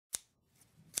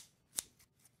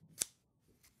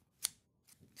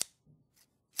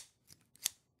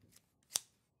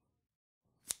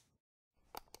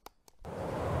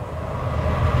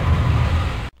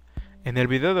En el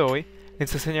video de hoy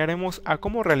les enseñaremos a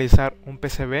cómo realizar un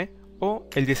PCB o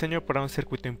el diseño para un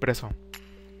circuito impreso.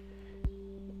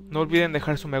 No olviden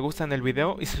dejar su me gusta en el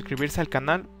video y suscribirse al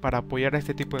canal para apoyar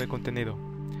este tipo de contenido.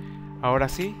 Ahora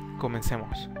sí,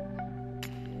 comencemos.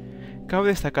 Cabe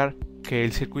destacar que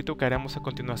el circuito que haremos a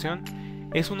continuación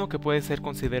es uno que puede ser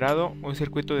considerado un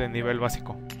circuito de nivel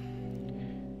básico.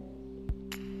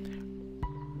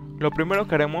 Lo primero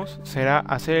que haremos será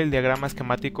hacer el diagrama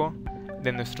esquemático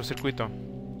de nuestro circuito.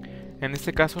 En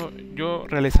este caso yo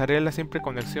realizaré la simple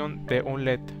conexión de un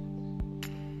LED.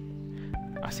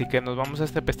 Así que nos vamos a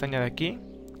esta pestaña de aquí,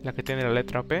 la que tiene la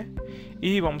letra P,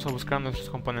 y vamos a buscar nuestros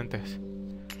componentes.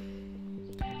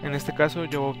 En este caso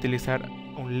yo voy a utilizar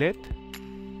un LED.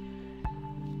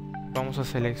 Vamos a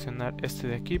seleccionar este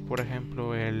de aquí, por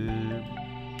ejemplo el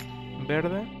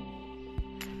verde.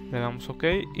 Le damos OK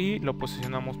y lo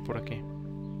posicionamos por aquí.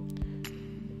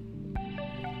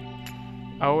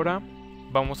 Ahora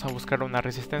vamos a buscar una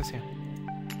resistencia.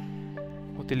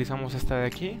 Utilizamos esta de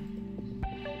aquí.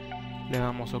 Le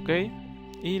damos OK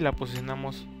y la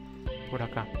posicionamos por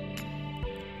acá.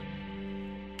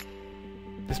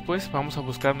 Después vamos a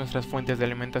buscar nuestras fuentes de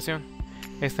alimentación.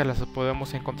 Estas las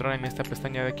podemos encontrar en esta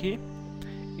pestaña de aquí.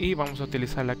 Y vamos a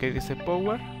utilizar la que dice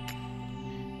Power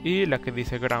y la que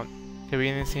dice Ground, que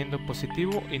vienen siendo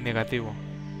positivo y negativo.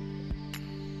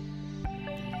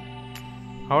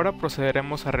 Ahora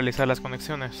procederemos a realizar las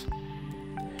conexiones.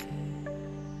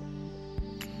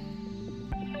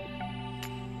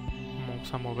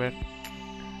 Vamos a mover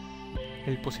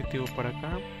el positivo para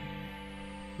acá,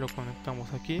 lo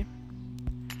conectamos aquí,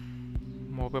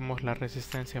 movemos la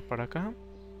resistencia para acá,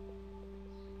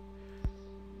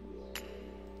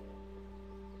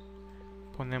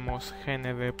 ponemos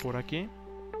GND por aquí,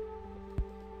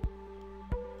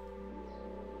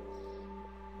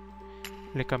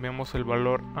 le cambiamos el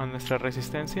valor a nuestra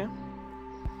resistencia.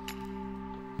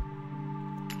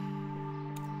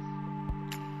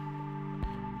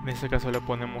 En este caso le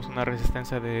ponemos una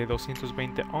resistencia de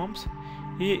 220 ohms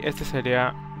y este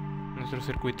sería nuestro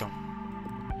circuito.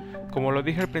 Como lo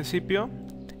dije al principio,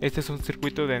 este es un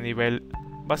circuito de nivel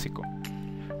básico.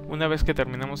 Una vez que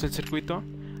terminemos el circuito,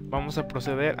 vamos a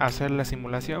proceder a hacer la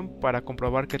simulación para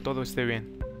comprobar que todo esté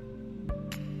bien.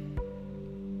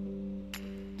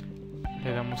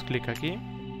 Le damos clic aquí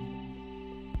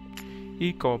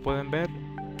y como pueden ver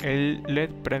el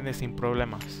LED prende sin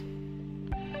problemas.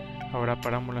 Ahora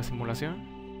paramos la simulación.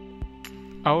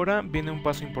 Ahora viene un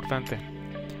paso importante,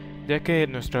 ya que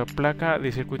nuestra placa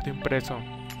de circuito impreso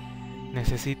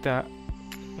necesita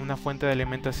una fuente de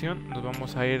alimentación. Nos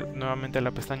vamos a ir nuevamente a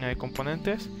la pestaña de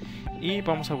componentes y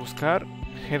vamos a buscar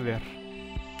header.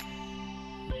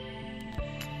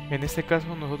 En este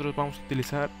caso nosotros vamos a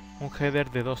utilizar un header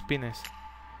de 2 pines.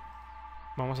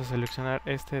 Vamos a seleccionar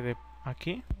este de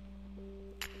aquí,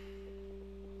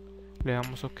 le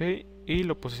damos OK y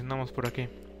lo posicionamos por aquí.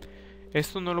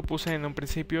 Esto no lo puse en un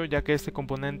principio, ya que este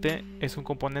componente es un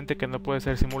componente que no puede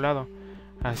ser simulado,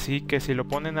 así que si lo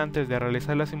ponen antes de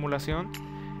realizar la simulación,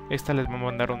 esta les va a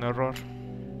mandar un error.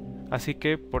 Así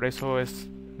que por eso es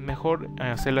mejor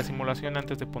hacer la simulación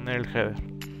antes de poner el header.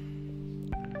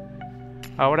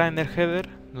 Ahora en el header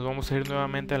nos vamos a ir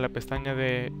nuevamente a la pestaña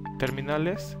de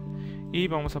terminales y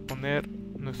vamos a poner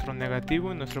nuestro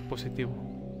negativo y nuestro positivo.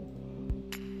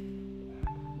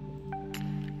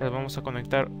 Las vamos a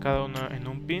conectar cada uno en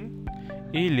un pin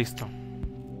y listo.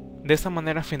 De esta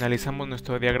manera finalizamos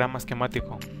nuestro diagrama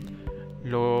esquemático.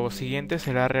 Lo siguiente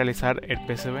será realizar el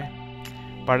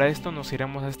PCB. Para esto nos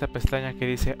iremos a esta pestaña que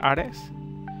dice Ares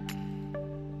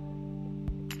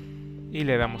y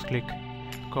le damos clic.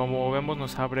 Como vemos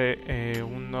nos abre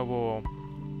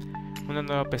una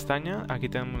nueva pestaña. Aquí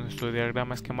tenemos nuestro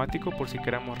diagrama esquemático por si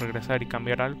queremos regresar y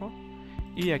cambiar algo.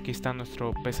 Y aquí está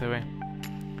nuestro PCB.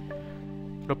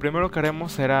 Lo primero que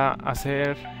haremos será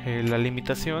hacer la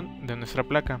limitación de nuestra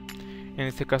placa. En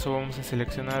este caso vamos a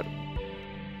seleccionar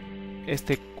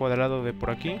este cuadrado de por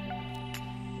aquí.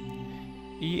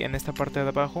 Y en esta parte de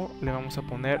abajo le vamos a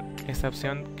poner esta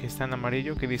opción que está en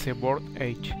amarillo que dice Board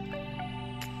Edge.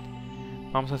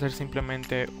 Vamos a hacer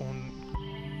simplemente un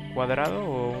cuadrado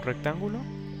o un rectángulo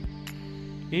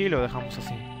y lo dejamos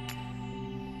así.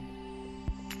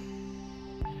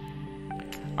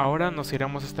 Ahora nos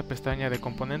iremos a esta pestaña de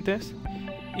componentes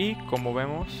y como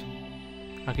vemos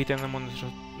aquí tenemos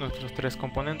nuestros 3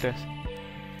 componentes.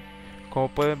 Como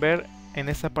pueden ver en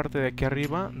esta parte de aquí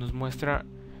arriba nos muestra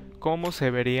cómo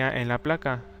se vería en la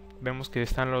placa. Vemos que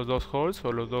están los 2 holes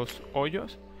o los 2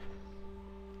 hoyos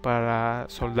para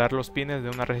soldar los pines de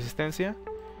una resistencia.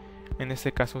 En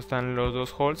este caso están los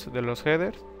 2 holes de los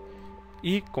headers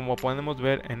y como podemos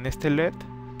ver en este LED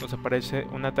nos aparece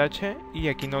un atache y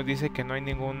aquí nos dice que no hay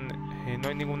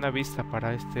ninguna vista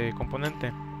para este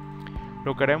componente.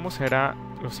 Lo que haremos será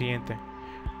lo siguiente: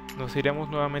 nos iremos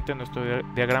nuevamente a nuestro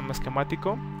diagrama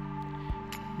esquemático,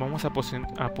 vamos a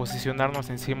posicionarnos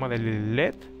encima del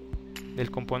LED del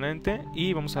componente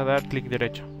y vamos a dar clic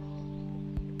derecho.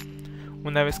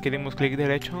 Una vez que dimos clic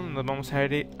derecho, nos vamos a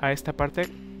ir a esta parte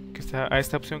a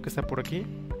esta opción que está por aquí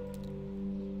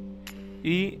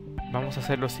y vamos a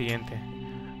hacer lo siguiente: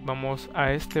 vamos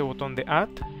a este botón de Add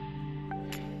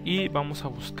y vamos a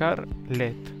buscar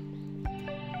LED.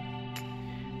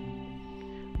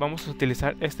 Vamos a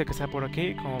utilizar este que está por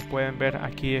aquí. Como pueden ver,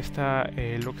 aquí está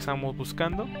lo que estamos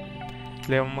buscando.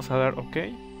 Le vamos a dar OK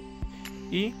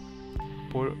y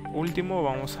por último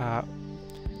vamos a,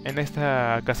 en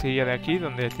esta casilla de aquí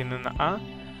donde tiene una A,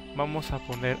 vamos a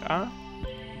poner A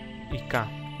y K.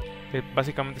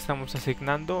 Básicamente estamos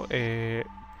asignando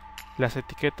las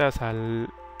etiquetas a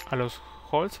los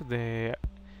holes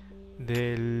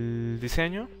del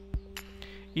diseño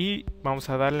y vamos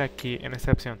a darle aquí en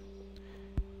esta opción.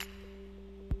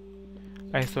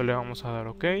 A esto le vamos a dar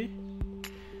OK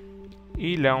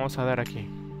y le vamos a dar aquí.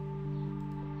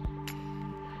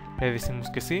 Le decimos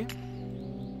que sí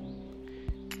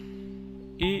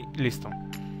y listo.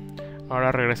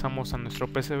 Ahora regresamos a nuestro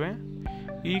PCB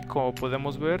y como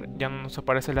podemos ver ya no nos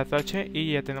aparece el atache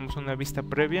y ya tenemos una vista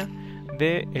previa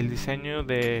del diseño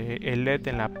del LED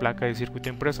en la placa de circuito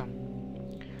impreso.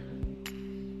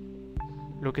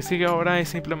 Lo que sigue ahora es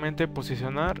simplemente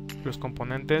posicionar los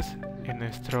componentes en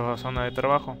nuestra zona de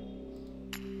trabajo.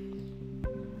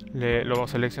 Lo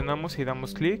seleccionamos y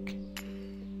damos clic,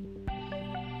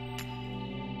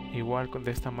 igual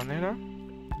de esta manera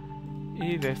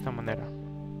y de esta manera.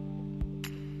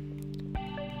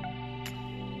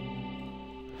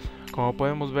 Como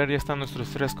podemos ver, ya están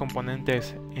nuestros tres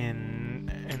componentes en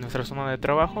nuestra zona de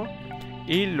trabajo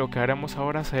y lo que haremos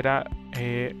ahora será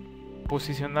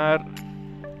posicionar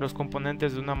los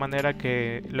componentes de una manera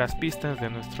que las pistas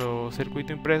de nuestro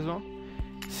circuito impreso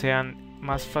sean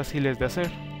más fáciles de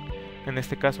hacer. En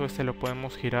este caso este lo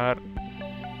podemos girar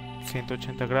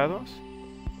 180 grados,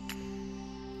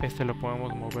 este lo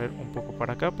podemos mover un poco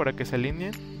para acá para que se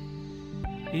alineen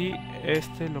y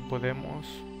este lo podemos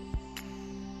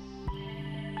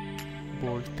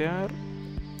voltear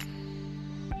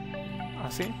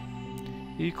así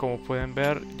y como pueden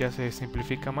ver ya se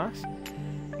simplifica más.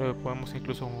 Lo podemos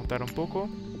incluso juntar un poco,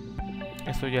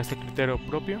 esto ya es de criterio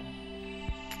propio.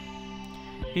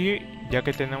 Y ya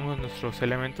que tenemos nuestros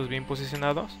elementos bien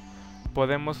posicionados,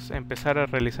 podemos empezar a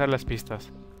realizar las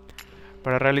pistas.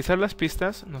 Para realizar las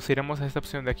pistas nos iremos a esta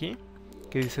opción de aquí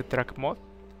que dice Track Mode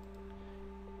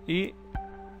y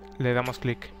le damos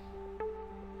clic.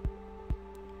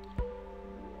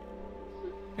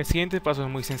 El siguiente paso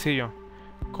es muy sencillo.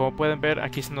 Como pueden ver,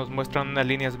 aquí se nos muestran unas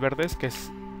líneas verdes que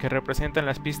representan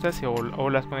las pistas o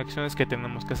las conexiones que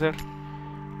tenemos que hacer.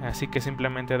 Así que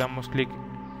simplemente damos clic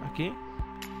aquí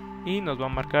y nos va a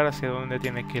marcar hacia dónde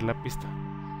tiene que ir la pista.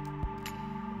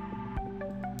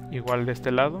 Igual de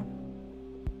este lado.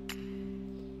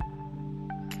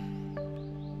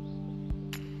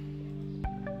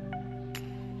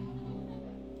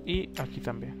 Y aquí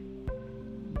también.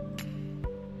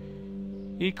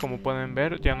 Y como pueden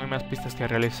ver, ya no hay más pistas que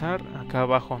realizar. Acá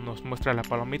abajo nos muestra la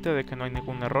palomita de que no hay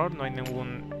ningún error, no hay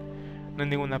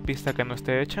ninguna pista que no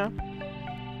esté hecha.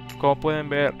 Como pueden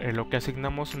ver, lo que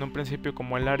asignamos en un principio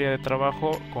como el área de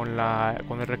trabajo con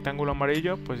el rectángulo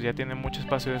amarillo, pues ya tiene mucho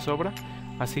espacio de sobra.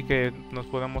 Así que nos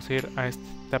podemos ir a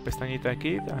esta pestañita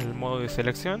aquí, al modo de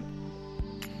selección.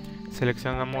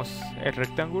 Seleccionamos el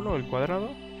rectángulo, el cuadrado,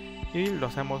 y lo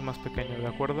hacemos más pequeño de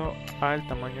acuerdo al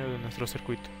tamaño de nuestro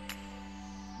circuito.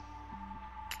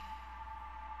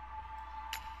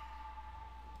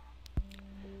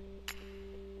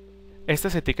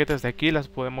 Estas etiquetas de aquí las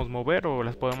podemos mover o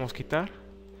las podemos quitar.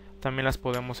 También las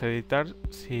podemos editar.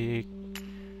 Si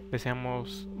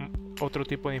deseamos otro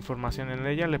tipo de información en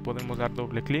ella, le podemos dar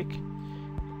doble clic.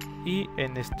 Y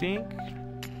en Sting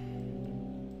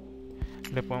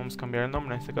le podemos cambiar el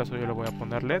nombre. En este caso yo le voy a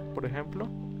poner LED, por ejemplo.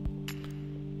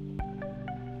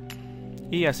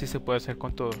 Y así se puede hacer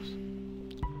con todos.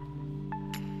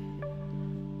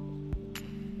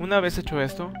 Una vez hecho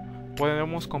esto,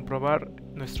 podemos comprobar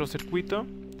nuestro circuito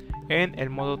en el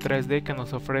modo 3D que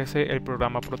nos ofrece el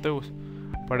programa Proteus.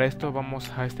 Para esto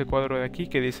vamos a este cuadro de aquí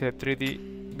que dice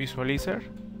 3D Visualizer,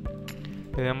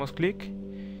 le damos clic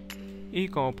y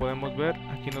como podemos ver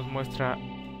aquí nos muestra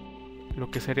lo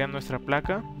que sería nuestra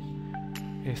placa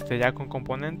ya con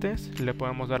componentes. Le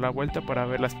podemos dar la vuelta para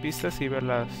ver las pistas y ver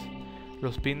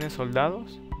los pines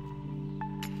soldados.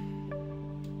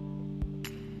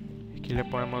 Aquí le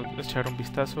podemos echar un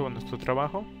vistazo a nuestro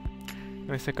trabajo.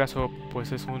 En este caso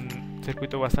pues es un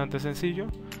circuito bastante sencillo,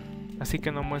 así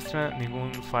que no muestra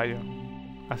ningún fallo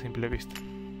a simple vista.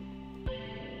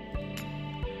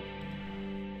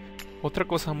 Otra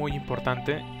cosa muy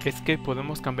importante es que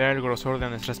podemos cambiar el grosor de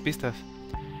nuestras pistas.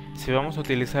 Si vamos a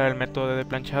utilizar el método de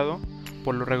planchado,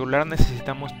 por lo regular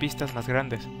necesitamos pistas más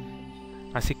grandes.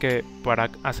 Así que para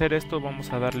hacer esto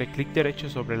vamos a darle clic derecho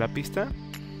sobre la pista.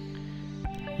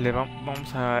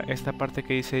 Vamos a esta parte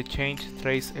que dice Change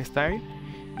Trace Style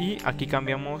y aquí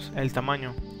cambiamos el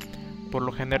tamaño. Por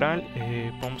lo general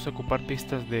podemos ocupar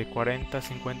pistas de 40,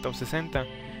 50 o 60.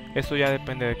 Esto ya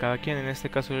depende de cada quien. En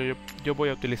este caso yo voy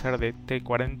a utilizar de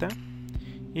T40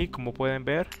 y como pueden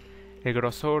ver el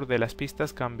grosor de las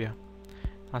pistas cambia.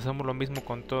 Hacemos lo mismo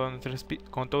con todas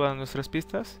nuestras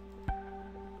pistas.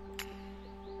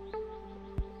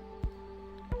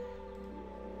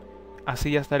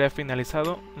 Así ya estaría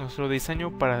finalizado nuestro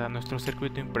diseño para nuestro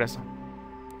circuito impreso.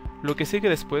 Lo que sigue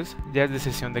después ya es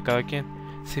decisión de cada quien.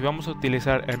 Si vamos a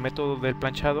utilizar el método del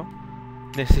planchado,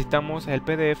 necesitamos el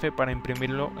PDF para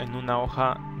imprimirlo en una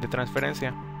hoja de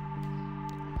transferencia.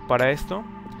 Para esto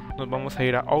nos vamos a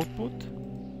ir a Output,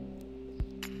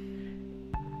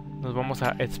 nos vamos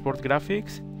a Export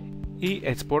Graphics y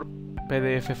Export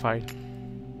PDF File.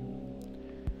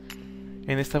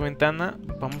 En esta ventana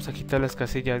vamos a quitar las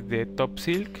casillas de Top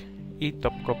Silk y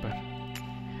Top Copper.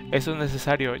 Eso es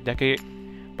necesario ya que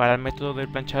para el método del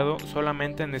planchado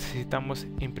solamente necesitamos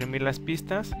imprimir las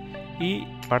pistas y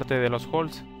parte de los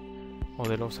holes o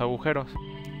de los agujeros.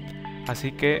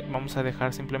 Así que vamos a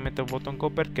dejar simplemente botón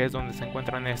copper, que es donde se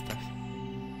encuentran estas.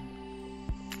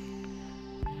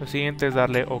 Lo siguiente es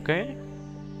darle OK.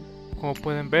 Como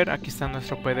pueden ver, aquí está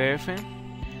nuestro PDF.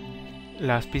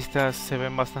 Las pistas se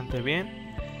ven bastante bien.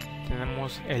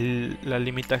 Tenemos la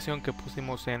limitación que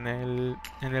pusimos en el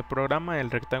programa,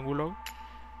 el rectángulo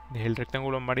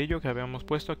amarillo que habíamos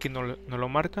puesto, aquí no lo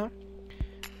marca.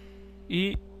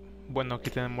 Y bueno, aquí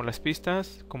tenemos las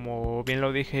pistas. Como bien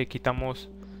lo dije,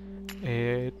 quitamos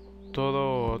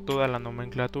toda la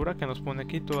nomenclatura que nos pone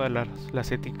aquí, todas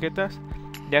las etiquetas,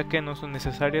 ya que no son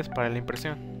necesarias para la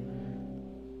impresión.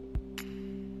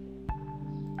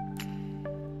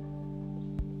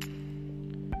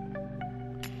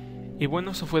 Y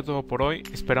bueno, eso fue todo por hoy.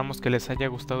 Esperamos que les haya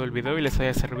gustado el video y les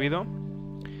haya servido.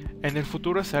 En el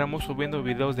futuro estaremos subiendo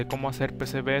videos de cómo hacer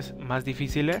PCBs más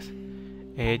difíciles,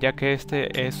 ya que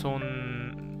este es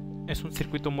un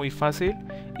circuito muy fácil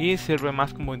y sirve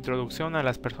más como introducción a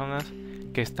las personas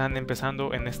que están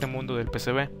empezando en este mundo del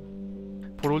PCB.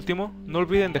 Por último, no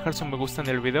olviden dejar su me gusta en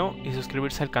el video y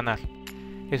suscribirse al canal.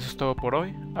 Eso es todo por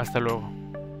hoy. Hasta luego.